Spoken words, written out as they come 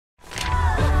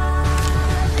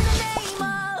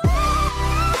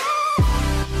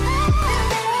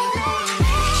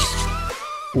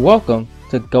Welcome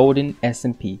to Golden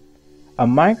SMP, a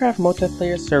Minecraft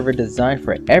multiplayer server designed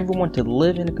for everyone to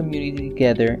live in a community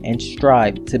together and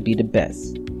strive to be the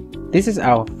best. This is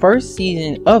our first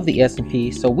season of the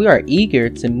SMP, so we are eager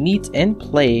to meet and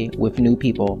play with new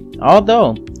people,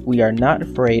 although we are not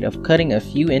afraid of cutting a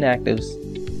few inactives.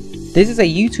 This is a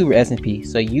YouTuber SMP,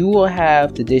 so you will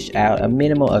have to dish out a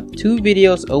minimum of 2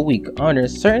 videos a week. Under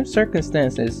certain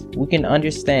circumstances, we can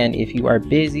understand if you are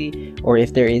busy or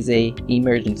if there is an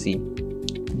emergency.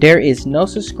 There is no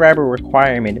subscriber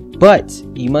requirement, but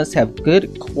you must have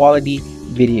good quality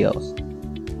videos.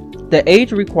 The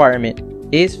age requirement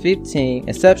is 15.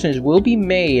 Exceptions will be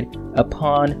made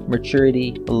upon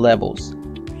maturity levels.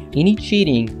 Any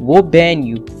cheating will ban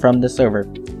you from the server.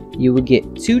 You will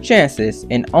get 2 chances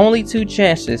and only 2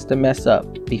 chances to mess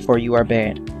up before you are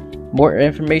banned. More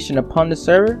information upon the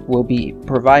server will be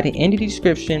provided in the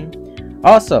description.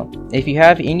 Also, if you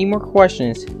have any more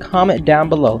questions, comment down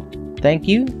below. Thank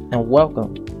you and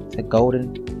welcome to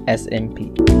Golden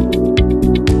SMP.